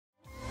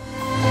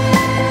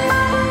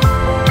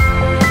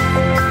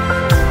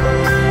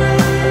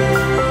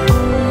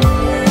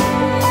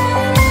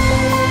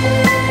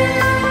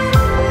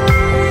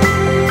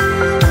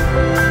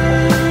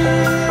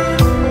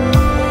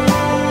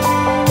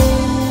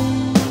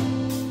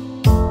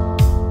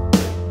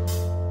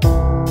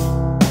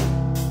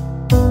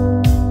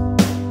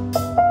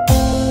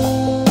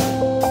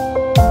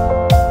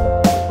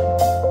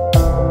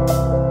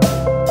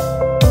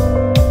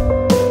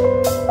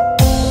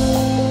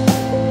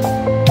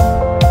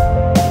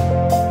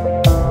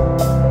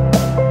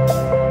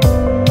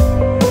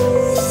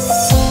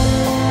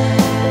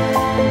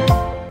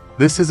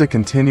This is a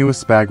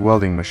continuous bag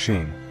welding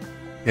machine.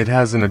 It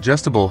has an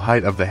adjustable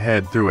height of the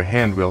head through a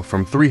handwheel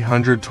from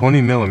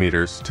 320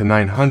 mm to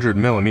 900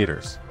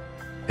 mm.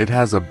 It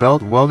has a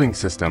belt welding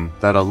system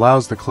that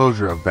allows the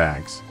closure of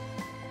bags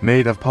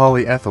made of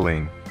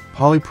polyethylene,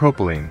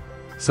 polypropylene,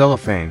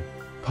 cellophane,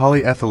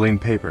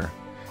 polyethylene paper,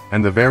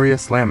 and the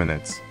various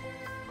laminates.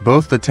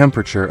 Both the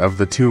temperature of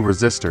the two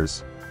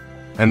resistors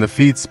and the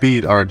feed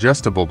speed are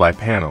adjustable by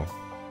panel.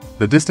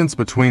 The distance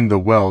between the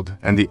weld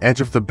and the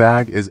edge of the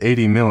bag is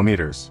 80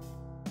 mm,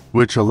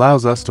 which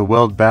allows us to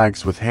weld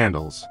bags with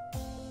handles,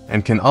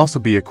 and can also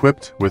be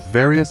equipped with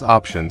various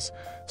options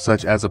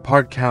such as a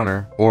part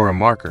counter or a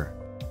marker,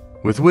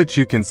 with which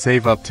you can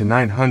save up to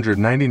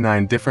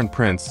 999 different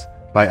prints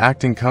by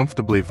acting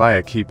comfortably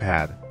via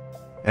keypad,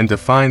 and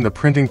define the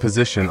printing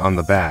position on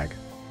the bag.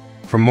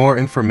 For more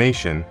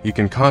information, you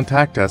can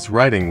contact us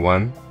writing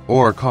 1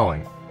 or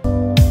calling.